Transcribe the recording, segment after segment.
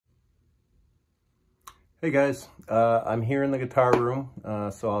Hey guys, I'm here in the guitar room,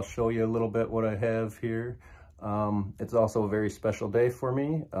 so I'll show you a little bit what I have here. It's also a very special day for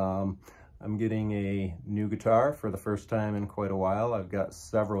me. I'm getting a new guitar for the first time in quite a while. I've got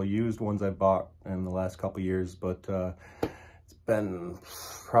several used ones I bought in the last couple years, but it's been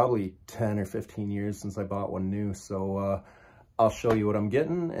probably 10 or 15 years since I bought one new. So I'll show you what I'm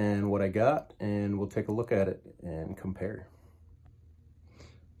getting and what I got, and we'll take a look at it and compare.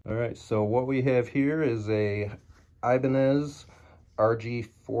 All right, so what we have here is a Ibanez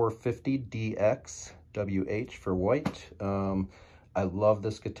RG450DX WH for white. I love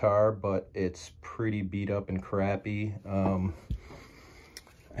this guitar, but it's pretty beat up and crappy. I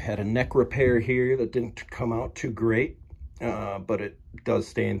had a neck repair here that didn't come out too great, but it does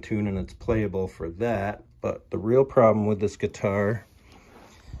stay in tune and it's playable for that. But the real problem with this guitar,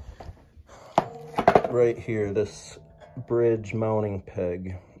 right here, this bridge mounting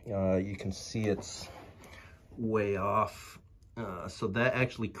peg, you can see it's way off. So that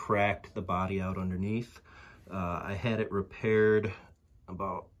actually cracked the body out underneath. I had it repaired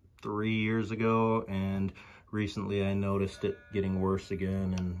about 3 years ago, and recently I noticed it getting worse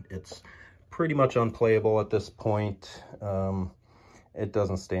again, and it's pretty much unplayable at this point. It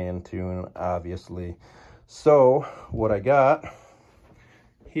doesn't stay in tune, obviously. So what I got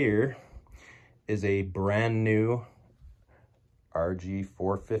here is a brand new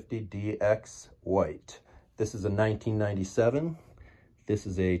RG450DX white. This is a 1997. This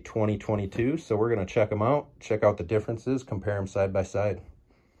is a 2022. So we're going to check them out, check out the differences, compare them side by side.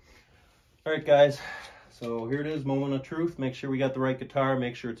 All right, guys. So here it is, moment of truth. Make sure we got the right guitar.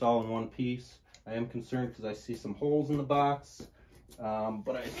 Make sure it's all in one piece. I am concerned because I see some holes in the box,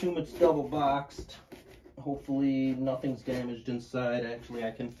 but I assume it's double boxed. Hopefully nothing's damaged inside. Actually,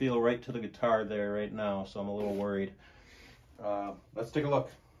 I can feel right to the guitar there right now, so I'm a little worried. Let's take a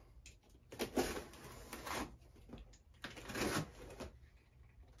look.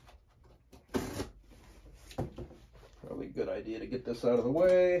 Probably a good idea to get this out of the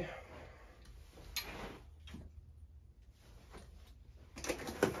way.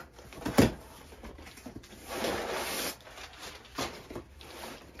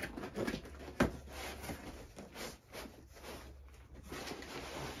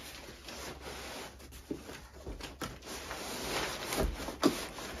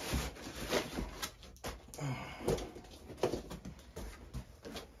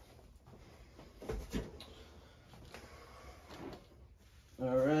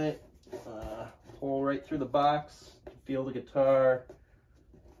 All right, pull right through the box, feel the guitar.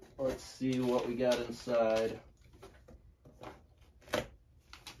 Let's see what we got inside.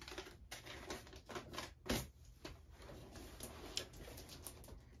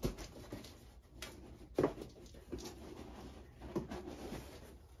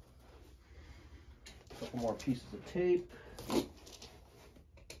 Couple more pieces of tape.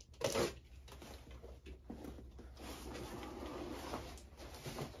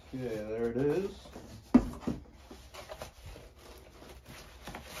 Okay, there it is.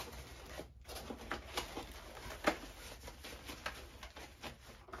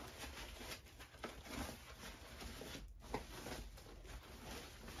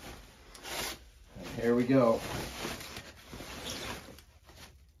 And here we go.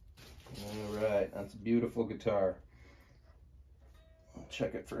 All right, that's a beautiful guitar. I'll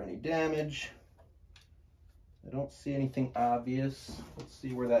check it for any damage. I don't see anything obvious. Let's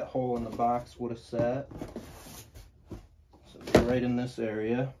see where that hole in the box would have sat. So it's right in this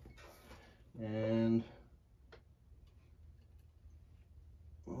area. And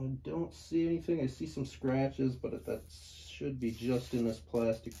I don't see anything. I see some scratches, but that should be just in this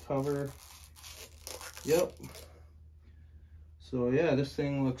plastic cover. Yep. So yeah, this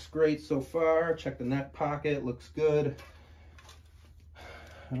thing looks great so far. Check the neck pocket, looks good.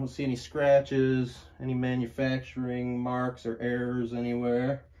 I don't see any scratches, any manufacturing marks or errors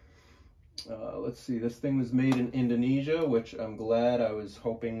anywhere. Let's see, this thing was made in Indonesia, which I'm glad. I was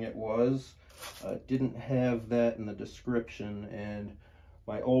hoping it was. Didn't have that in the description, and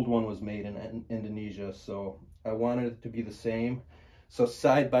my old one was made in Indonesia, so I wanted it to be the same. So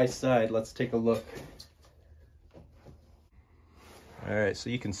side by side, let's take a look. All right, so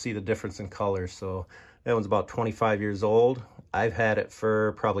you can see the difference in color. So that one's about 25 years old. I've had it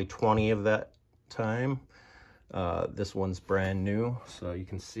for probably 20 of that time. This one's brand new. So you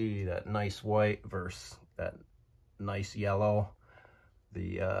can see that nice white versus that nice yellow.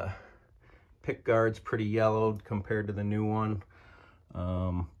 The pick guard's pretty yellowed compared to the new one.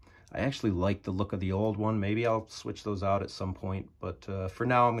 I actually like the look of the old one. Maybe I'll switch those out at some point, but for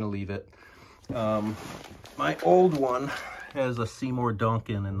now I'm gonna leave it. My old one has a Seymour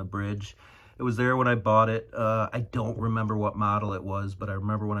Duncan in the bridge. It was there when I bought it. I don't remember what model it was, but I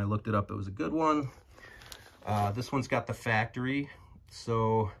remember when I looked it up, it was a good one. This one's got the factory,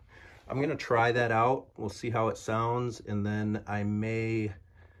 so I'm gonna try that out. We'll see how it sounds, and then I may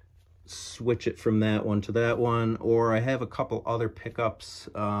switch it from that one to that one, or I have a couple other pickups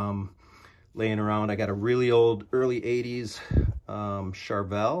laying around. I got a really old early 80s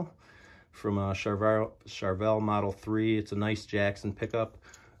Charvel from Charvel Model 3. It's a nice Jackson pickup.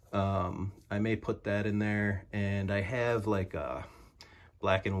 I may put that in there, and I have like a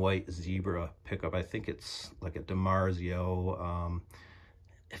black and white zebra pickup. I think it's like a DiMarzio.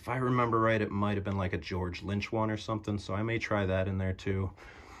 If I remember right, it might have been like a George Lynch one or something, so I may try that in there too.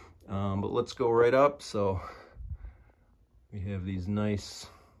 But let's go right up. So we have these nice,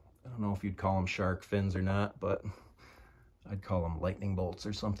 I don't know if you'd call them shark fins or not, but I'd call them lightning bolts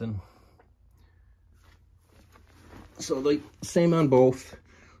or something. So like same on both.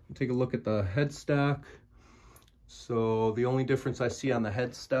 Take a look at the headstock. So the only difference I see on the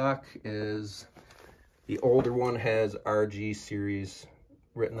headstock is the older one has RG series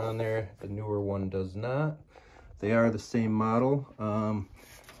written on there. The newer one does not. They are the same model.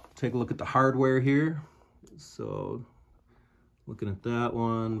 Take a look at the hardware here. So looking at that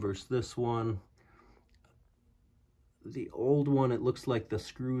one versus this one. The old one, it looks like the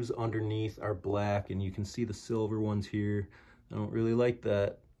screws underneath are black, and you can see the silver ones here. I don't really like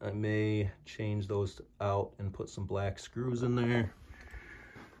that. I may change those out and put some black screws in there.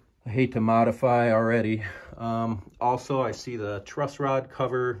 I hate to modify already. Also, I see the truss rod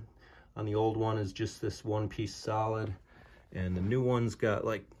cover on the old one is just this one piece solid, and the new one's got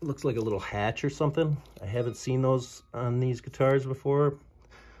like, looks like a little hatch or something. I haven't seen those on these guitars before.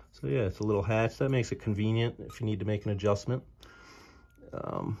 So yeah, it's a little hatch. That makes it convenient if you need to make an adjustment.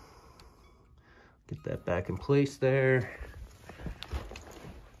 Get that back in place there.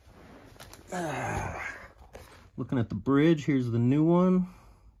 Looking at the bridge, here's the new one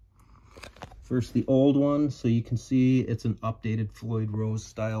versus the old one. So you can see it's an updated Floyd Rose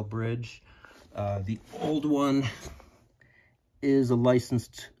style bridge. The old one is a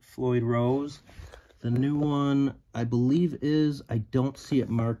licensed Floyd Rose. The new one, I believe is, I don't see it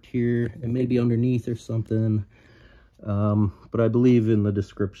marked here. It may be underneath or something. But I believe in the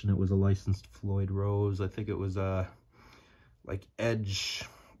description it was a licensed Floyd Rose. I think it was like Edge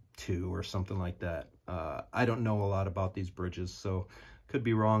 2 or something like that. I don't know a lot about these bridges, so could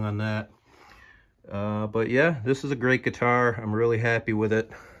be wrong on that. But yeah, this is a great guitar. I'm really happy with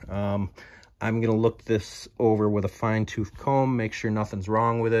it. I'm gonna look this over with a fine-tooth comb, make sure nothing's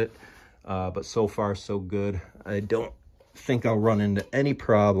wrong with it. But so far so good. I don't think I'll run into any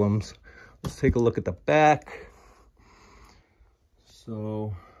problems. Let's take a look at the back.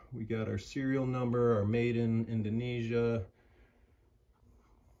 So we got our serial number, our made in Indonesia.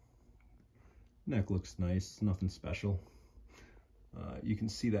 Neck looks nice, nothing special. You can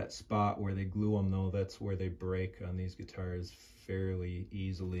see that spot where they glue them though. That's where they break on these guitars fairly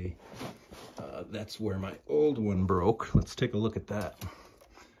easily. That's where my old one broke. Let's take a look at that.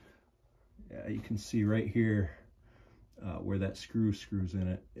 Yeah, you can see right here where that screws in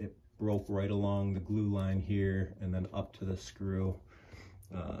it. It broke right along the glue line here and then up to the screw.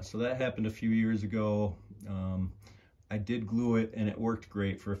 So that happened a few years ago. I did glue it and it worked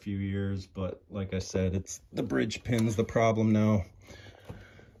great for a few years, but like I said, it's the bridge pin's the problem now.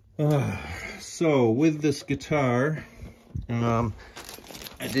 So with this guitar, I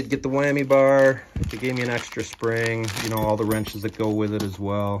did get the whammy bar. They gave me an extra spring, you know, all the wrenches that go with it as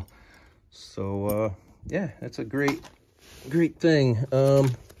well. So yeah, it's a great thing.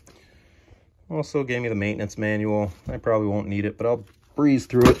 Also gave me the maintenance manual. I probably won't need it, but I'll breeze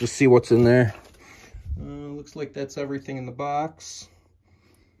through it to see what's in there. Looks like that's everything in the box.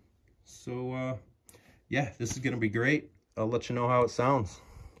 So yeah, this is gonna be great. I'll let you know how it sounds.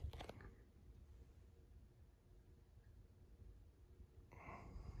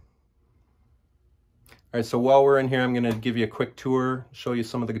 All right, so while we're in here, I'm gonna give you a quick tour, show you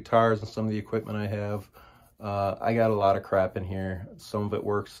some of the guitars and some of the equipment I have. I got a lot of crap in here. Some of it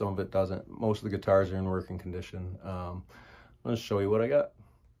works, some of it doesn't. Most of the guitars are in working condition. Let's show you what I got.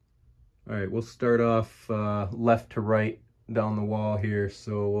 All right, we'll start off left to right down the wall here.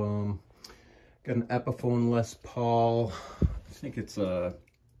 So got an Epiphone Les Paul. I think it's a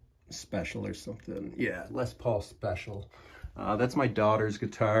Special or something. Yeah, Les Paul Special. That's my daughter's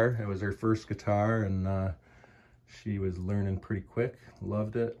guitar. It was her first guitar, and she was learning pretty quick.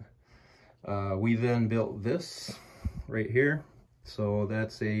 Loved it. We then built this right here. So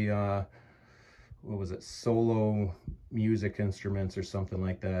that's a what was it, Solo Music Instruments or something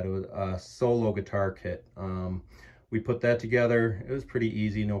like that. It was a solo guitar kit. we put that together. It was pretty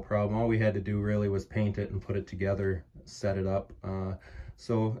easy, no problem. All we had to do really was paint it and put it together, set it up.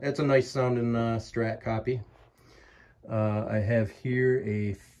 So it's a nice sounding Strat copy. I have here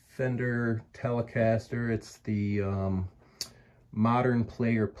a Fender Telecaster. It's the Modern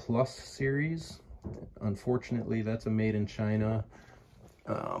Player Plus series. Unfortunately, that's a made in China.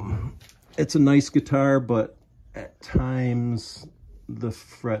 It's a nice guitar, but at times the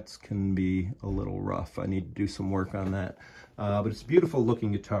frets can be a little rough. I need to do some work on that. But it's a beautiful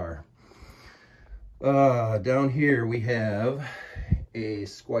looking guitar. Down here we have a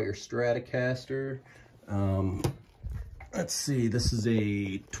Squier Stratocaster. Let's see, this is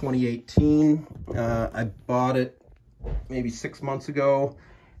a 2018. I bought it maybe 6 months ago.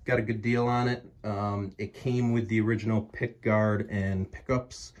 Got a good deal on it. It came with the original pick guard and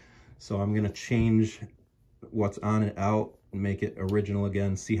pickups. So I'm gonna change what's on it out and make it original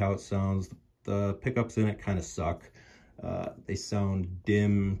again, see how it sounds. The pickups in it kind of suck. They sound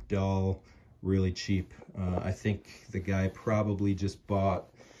dim, dull, really cheap. I think the guy probably just bought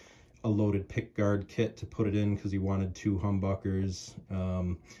a loaded pick guard kit to put it in because he wanted 2 humbuckers.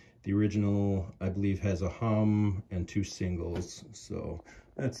 The original, I believe, has a hum and 2 singles, so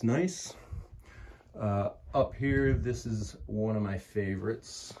that's nice. Up here, this is one of my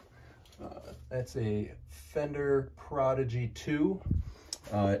favorites. That's a Fender Prodigy 2.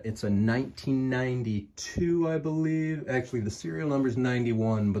 It's a 1992, I believe. Actually, the serial number is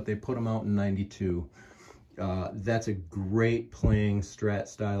 91, but they put them out in 92. That's a great playing Strat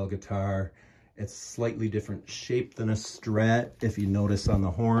style guitar. It's slightly different shape than a Strat. If you notice on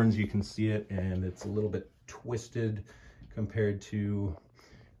the horns, you can see it, and it's a little bit twisted compared to,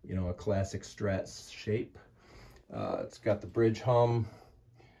 you know, a classic Strat shape. It's got the bridge hum.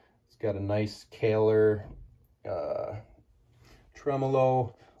 It's got a nice Kahler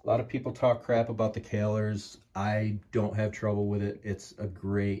tremolo. A lot of people talk crap about the Kahlers. I don't have trouble with it. It's a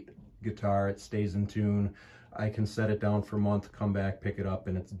great guitar. It stays in tune. I can set it down for a month, come back, pick it up,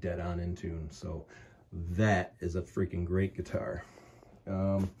 and it's dead on in tune. So that is a freaking great guitar.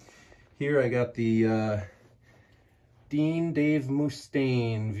 Here I got the Dean Dave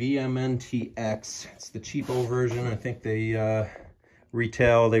Mustaine VMNTX. It's the cheapo version. I think they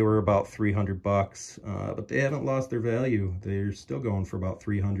retail, they were about 300 bucks, but they haven't lost their value. They're still going for about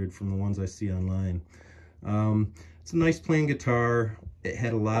 300 from the ones I see online. It's a nice playing guitar. It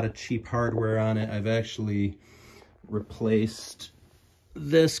had a lot of cheap hardware on it. I've actually replaced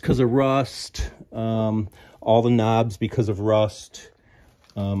this because of rust, all the knobs because of rust.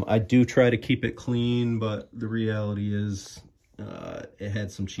 I do try to keep it clean, but the reality is it had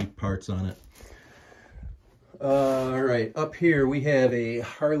some cheap parts on it. All right, up here we have a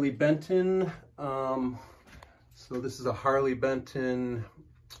Harley Benton. So this is a Harley Benton,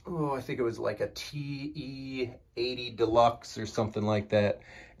 oh, I think it was like a TE80 Deluxe or something like that.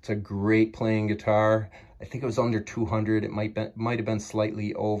 It's a great playing guitar. I think it was under 200. It might have been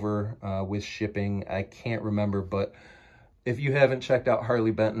slightly over with shipping. I can't remember, but if you haven't checked out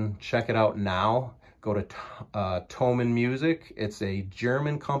Harley Benton, check it out now. Go to Thomann Music. It's a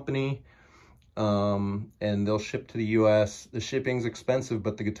German company, and they'll ship to the US. The shipping's expensive,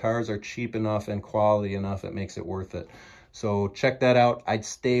 but the guitars are cheap enough and quality enough, it makes it worth it. So check that out. I'd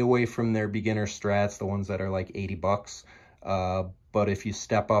stay away from their beginner Strats, the ones that are like 80 bucks. But if you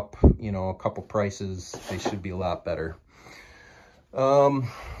step up, you know, a couple prices, they should be a lot better.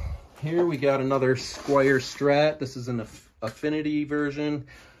 Here we got another Squier Strat. This is an Affinity version.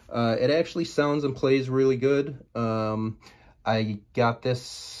 It actually sounds and plays really good. I got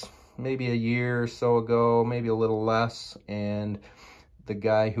this maybe a year or so ago, maybe a little less, and the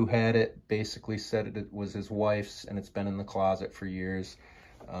guy who had it basically said it was his wife's, and it's been in the closet for years.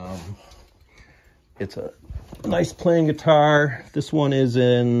 It's a nice playing guitar. This one is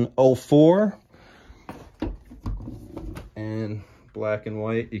in 04 and black and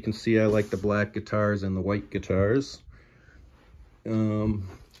white. You can see I like the black guitars and the white guitars. Go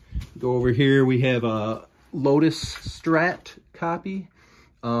over here, we have a Lotus Strat copy.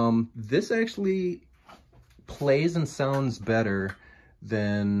 This actually plays and sounds better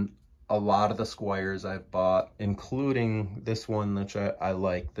than a lot of the Squiers I've bought, including this one, which I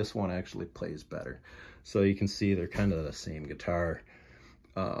like. This one actually plays better. So you can see they're kind of the same guitar.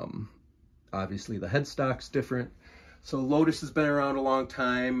 Obviously the headstock's different. So Lotus has been around a long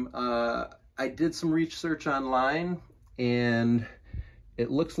time. I did some research online, and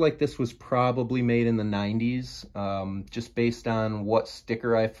it looks like this was probably made in the 90s, just based on what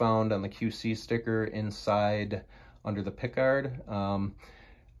sticker I found on the QC sticker inside under the pickguard.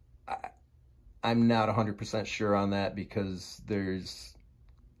 I'm not 100% sure on that because there's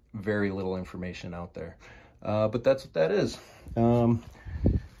very little information out there. But that's what that is. You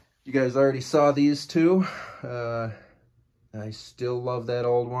guys already saw these two. I still love that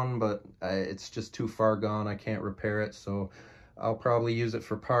old one, but it's just too far gone. I can't repair it, so I'll probably use it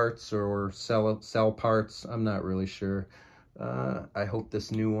for parts or sell parts. I'm not really sure. I hope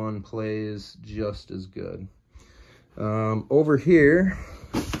this new one plays just as good. Over here,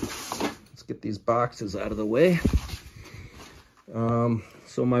 let's get these boxes out of the way.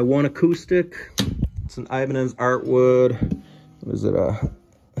 So my one acoustic, it's an Ibanez Artwood. What is it?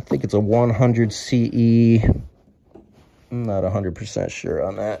 I think it's a 100 CE. I'm not 100% sure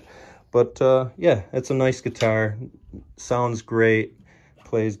on that. But yeah, it's a nice guitar. Sounds great.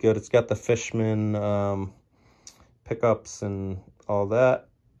 Plays good. It's got the Fishman pickups and all that.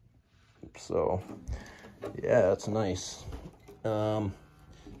 So yeah, it's nice. Over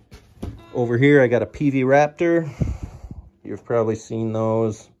here I got a PV Raptor. You've probably seen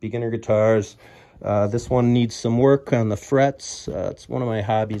those beginner guitars. This one needs some work on the frets. It's one of my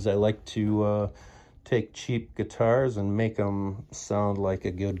hobbies. I like to take cheap guitars and make them sound like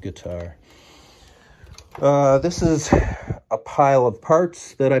a good guitar. This is a pile of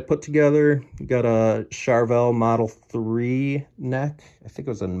parts that I put together. Got a Charvel Model 3 neck. I think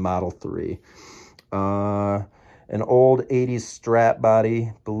it was a Model 3. An old 80s Strat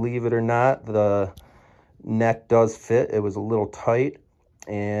body. Believe it or not, the neck does fit. It was a little tight,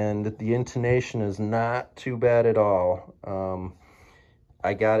 and the intonation is not too bad at all.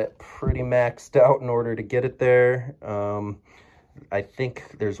 I got it pretty maxed out in order to get it there. I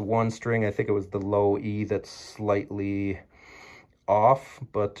think there's one string, I think it was the low E, that's slightly off,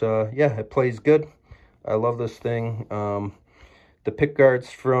 but yeah, it plays good. I love this thing. The pick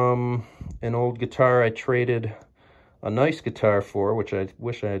guards from an old guitar I traded a nice guitar for, which I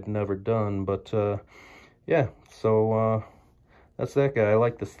wish I had never done, but yeah, so that's that guy. I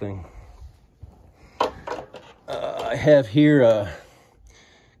like this thing. I have here a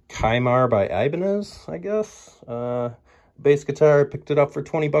Kymar by Ibanez, I guess. Bass guitar. I picked it up for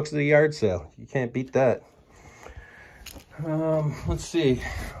 20 bucks at a yard sale. You can't beat that. Let's see.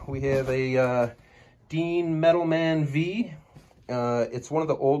 We have a Dean Metalman V. It's one of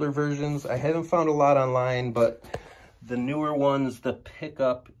the older versions. I haven't found a lot online, but the newer ones, the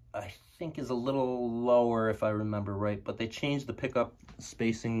pickup, I think, is a little lower if I remember right, but they changed the pickup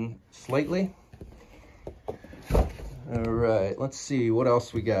spacing slightly. All right, let's see what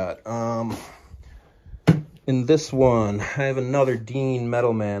else we got. In this one, I have another Dean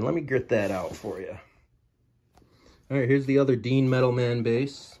Metalman. Let me grit that out for you. All right, here's the other Dean Metalman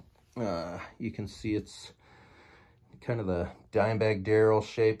bass. You can see it's kind of the Dimebag Darrell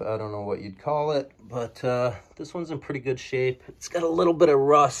shape. I don't know what you'd call it, but this one's in pretty good shape. It's got a little bit of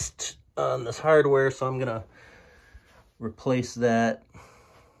rust on this hardware, so I'm gonna replace that.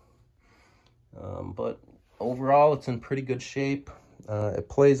 But overall, it's in pretty good shape. It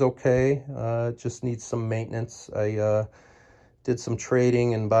plays okay. It just needs some maintenance. I did some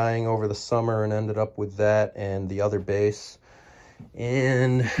trading and buying over the summer and ended up with that and the other bass.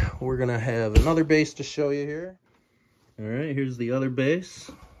 And we're gonna have another bass to show you here. All right, here's the other bass.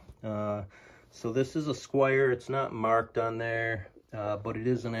 So this is a Squire. It's not marked on there, but it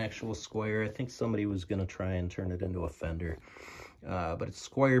is an actual Squire. I think somebody was gonna try and turn it into a Fender. But it's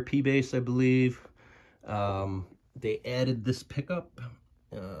Squire P bass, I believe. They added this pickup,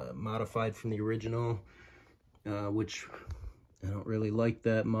 modified from the original, which I don't really like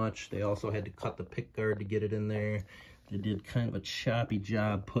that much. They also had to cut the pick guard to get it in there. They did kind of a choppy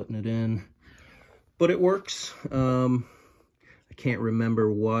job putting it in, but it works. I can't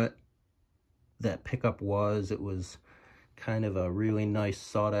remember what that pickup was. It was kind of a really nice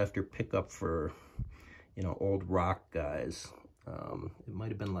sought-after pickup for, you know, old rock guys. It might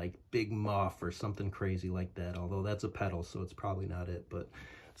have been like Big Muff or something crazy like that, although that's a pedal, so it's probably not it, but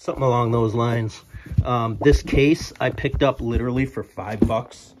something along those lines. This case I picked up literally for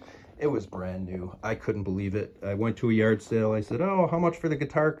 $5. It was brand new. I couldn't believe it. I went to a yard sale. I said, oh, how much for the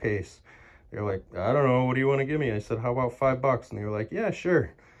guitar case? They're like, I don't know, what do you want to give me? I said, how about $5? And they were like, yeah,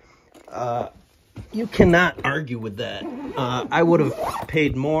 sure. You cannot argue with that. I would have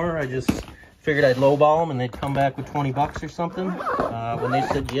paid more. I just figured I'd lowball them and they'd come back with 20 bucks or something. When they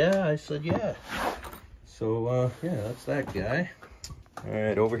said yeah, I said yeah. So yeah, that's that guy. All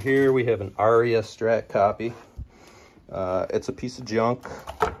right, over here we have an Aria Strat copy. It's a piece of junk,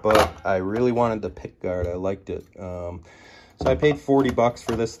 but I really wanted the pick guard. I liked it. So I paid 40 bucks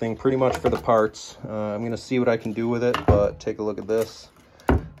for this thing, pretty much for the parts. I'm gonna see what I can do with it, but take a look at this.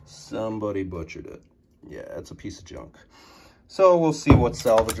 Somebody butchered it. Yeah, it's a piece of junk. So we'll see what's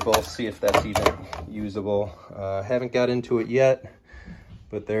salvageable, see if that's even usable. Haven't got into it yet,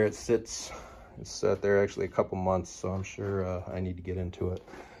 but there it sits. It's sat there actually a couple months, so I'm sure I need to get into it.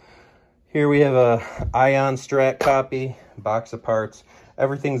 Here we have a Ion Strat copy, box of parts.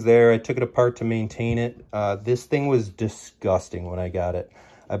 Everything's there. I took it apart to maintain it. This thing was disgusting when I got it.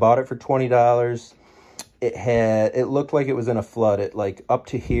 I bought it for $20. It looked like it was in a flood. It, like, up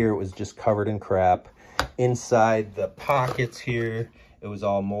to here, it was just covered in crap. Inside the pockets here, it was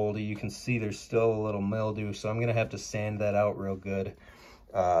all moldy. You can see there's still a little mildew, so I'm gonna have to sand that out real good.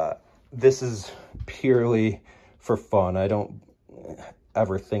 This is purely for fun. I don't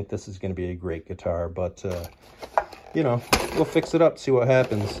ever think this is gonna be a great guitar, but you know, we'll fix it up, see what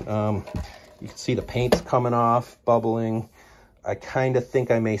happens. You can see the paint's coming off, bubbling. I kind of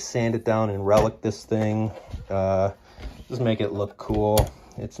think I may sand it down and relic this thing. Just make it look cool.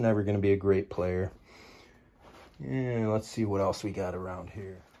 It's never going to be a great player. And let's see what else we got around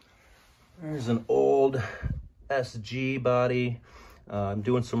here. There's an old SG body. I'm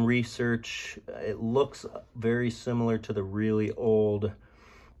doing some research. It looks very similar to the really old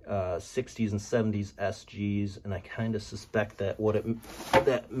 60s and 70s SGs, and I kind of suspect that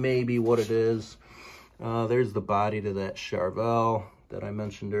that may be what it is. There's the body to that Charvel that I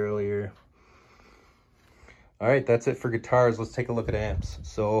mentioned earlier. All right, that's it for guitars. Let's take a look at amps.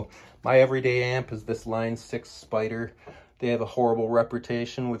 So my everyday amp is this Line 6 Spider. They have a horrible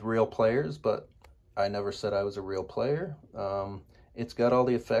reputation with real players, but I never said I was a real player. It's got all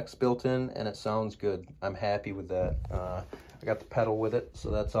the effects built in, and it sounds good. I'm happy with that. I got the pedal with it, so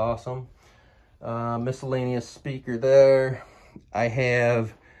that's awesome. Miscellaneous speaker there. I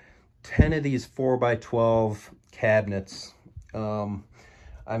have 10 of these 4x12 cabinets. I'm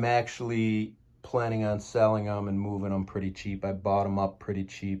actually planning on selling them and moving them pretty cheap. I bought them up pretty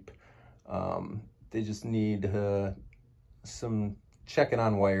cheap. They just need some checking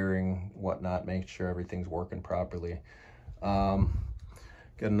on wiring, whatnot, make sure everything's working properly.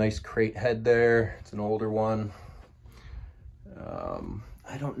 Got a nice crate head there. It's an older one.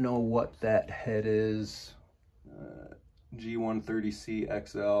 I don't know what that head is. G130C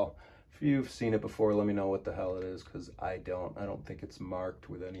XL. If you've seen it before, let me know what the hell it is, because I don't think it's marked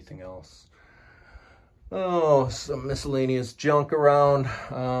with anything else. Oh, some miscellaneous junk around.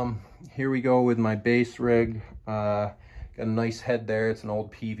 Here we go with my bass rig. Got a nice head there. It's an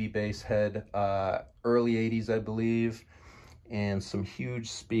old PV bass head, early 80s, I believe, and some huge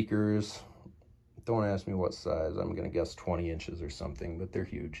speakers. Don't ask me what size. I'm gonna guess 20 inches or something, but they're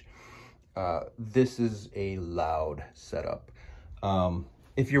huge. This is a loud setup.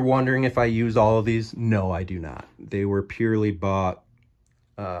 If you're wondering if I use all of these, no, I do not. They were purely bought,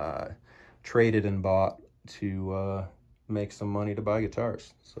 traded and bought to make some money to buy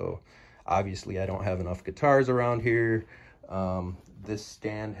guitars. So obviously I don't have enough guitars around here. This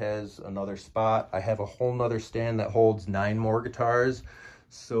stand has another spot. I have a whole nother stand that holds 9 more guitars.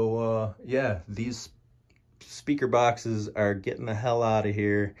 So yeah, these speaker boxes are getting the hell out of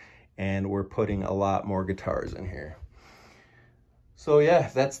here, and we're putting a lot more guitars in here. So yeah,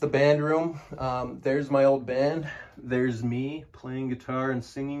 that's the band room. There's my old band. There's me playing guitar and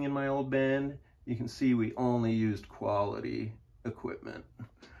singing in my old band. You can see we only used quality equipment.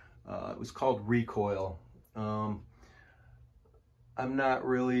 It was called Recoil. I'm not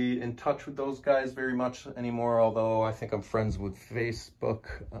really in touch with those guys very much anymore, although I think I'm friends with Facebook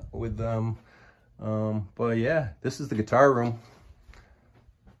with them. But yeah, this is the guitar room.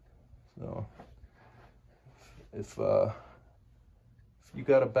 So if you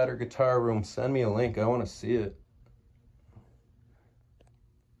got a better guitar room, send me a link. I want to see it.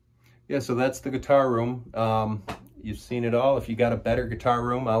 Yeah, so that's the guitar room. You've seen it all. If you got a better guitar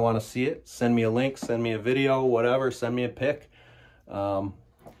room, I want to see it. Send me a link, send me a video, whatever. Send me a pic. You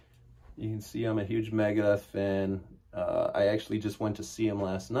can see I'm a huge Megadeth fan. I actually just went to see them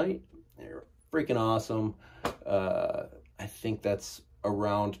last night. They're freaking awesome. I think that's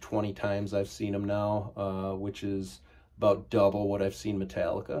around 20 times I've seen them now, which is about double what I've seen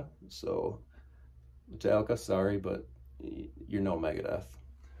Metallica. So Metallica, sorry, but you're no Megadeth.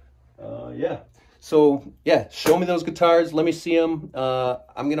 Yeah. So yeah, show me those guitars. Let me see them.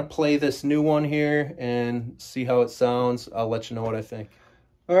 I'm going to play this new one here and see how it sounds. I'll let you know what I think.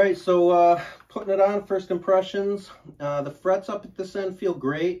 All right, so putting it on, first impressions. The frets up at this end feel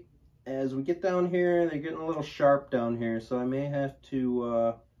great. As we get down here, they're getting a little sharp down here, so I may have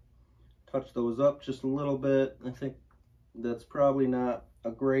to touch those up just a little bit. I think that's probably not a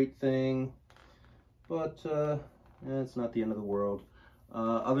great thing, but it's not the end of the world.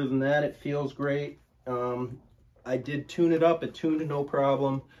 Other than that, it feels great. I did tune it up. It tuned no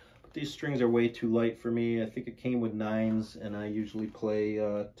problem. But these strings are way too light for me. I think it came with 9s, and I usually play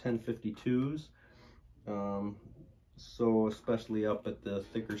 1052s. So especially up at the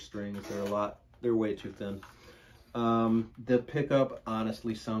thicker strings, they're a lot They're way too thin. The pickup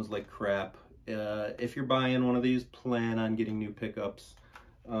honestly sounds like crap. If you're buying one of these, plan on getting new pickups.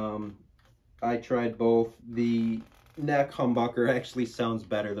 I tried both. The neck humbucker actually sounds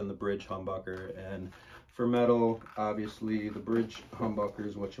better than the bridge humbucker, and for metal, obviously the bridge humbucker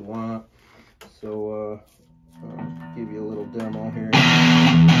is what you want. So I'll give you a little demo here.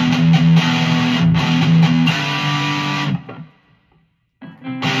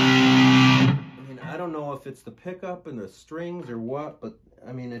 I don't know if it's the pickup and the strings or what, but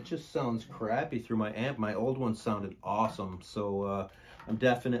I mean, it just sounds crappy through my amp. My old one sounded awesome, so I'm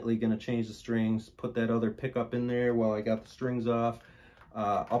definitely going to change the strings, put that other pickup in there while I got the strings off.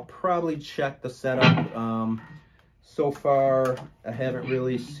 I'll probably check the setup. So far, I haven't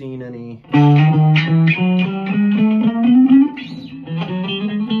really seen any.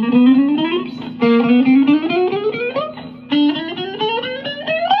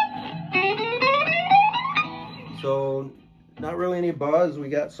 So, not really any buzz. We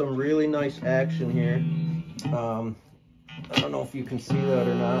got some really nice action here. I don't know if you can see that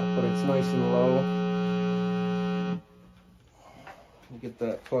or not, but it's nice and low. Get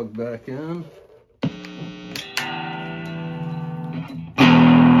that plug back in.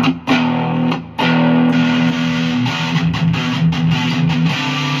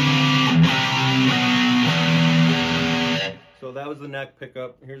 So that was the neck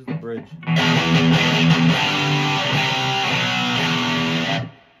pickup. Here's the bridge.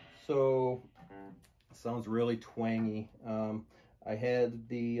 So sounds really twangy. I had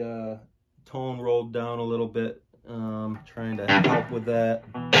the tone rolled down a little bit, trying to help with that.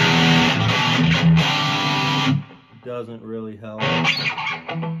 Doesn't really help.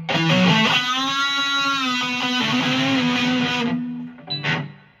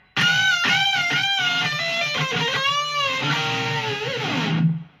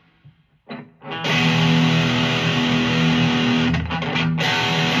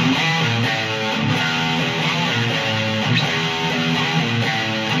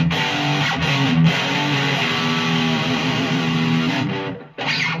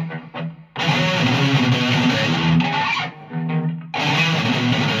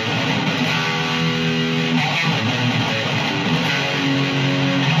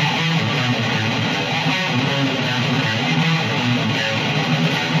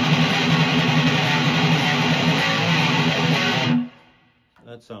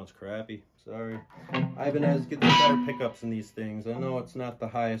 That sounds crappy. Sorry. Ibanez, get the better pickups in these things. I know it's not the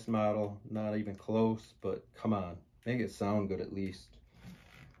highest model, not even close, but come on, make it sound good at least.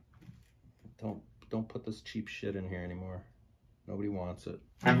 Don't put this cheap shit in here anymore. Nobody wants it.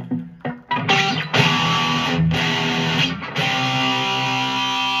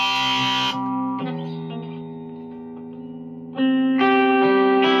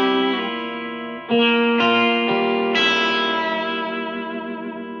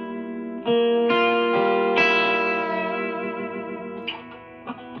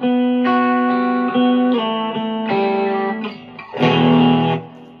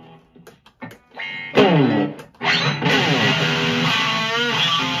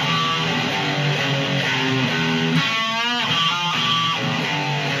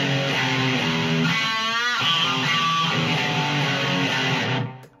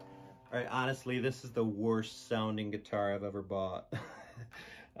 Honestly, this is the worst sounding guitar I've ever bought.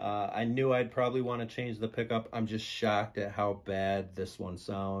 I knew I'd probably want to change the pickup. I'm just shocked at how bad this one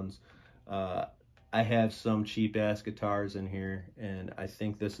sounds. I have some cheap ass guitars in here, and I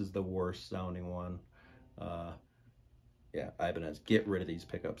think this is the worst sounding one. Yeah, Ibanez, get rid of these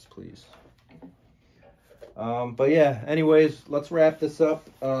pickups, please. But yeah, anyways, let's wrap this up.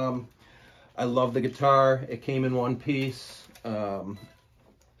 I love the guitar. It came in one piece.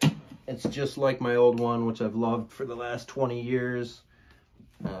 It's just like my old one, which I've loved for the last 20 years.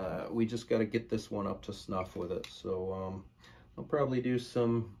 We just got to get this one up to snuff with it. So I'll probably do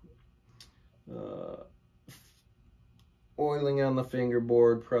some oiling on the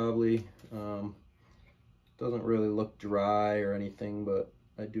fingerboard, probably. Doesn't really look dry or anything, but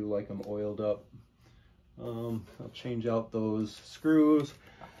I do like them oiled up. I'll change out those screws.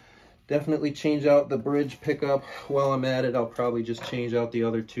 Definitely change out the bridge pickup. While I'm at it, I'll probably just change out the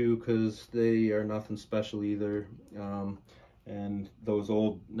other two because they are nothing special either. And those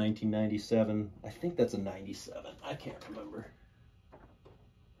old 1997, I think that's a 97. I can't remember.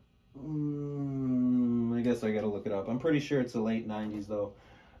 I guess I gotta look it up. I'm pretty sure it's the late 90s though.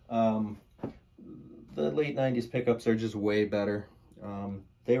 The late 90s pickups are just way better.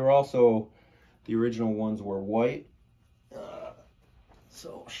 They were also, the original ones were white.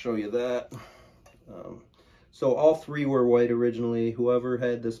 So I'll show you that. So all three were white originally. Whoever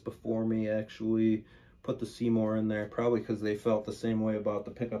had this before me actually put the Seymour in there, probably because they felt the same way about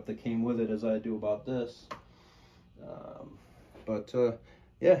the pickup that came with it as I do about this.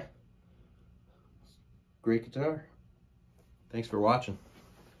 Yeah, great guitar. Thanks for watching.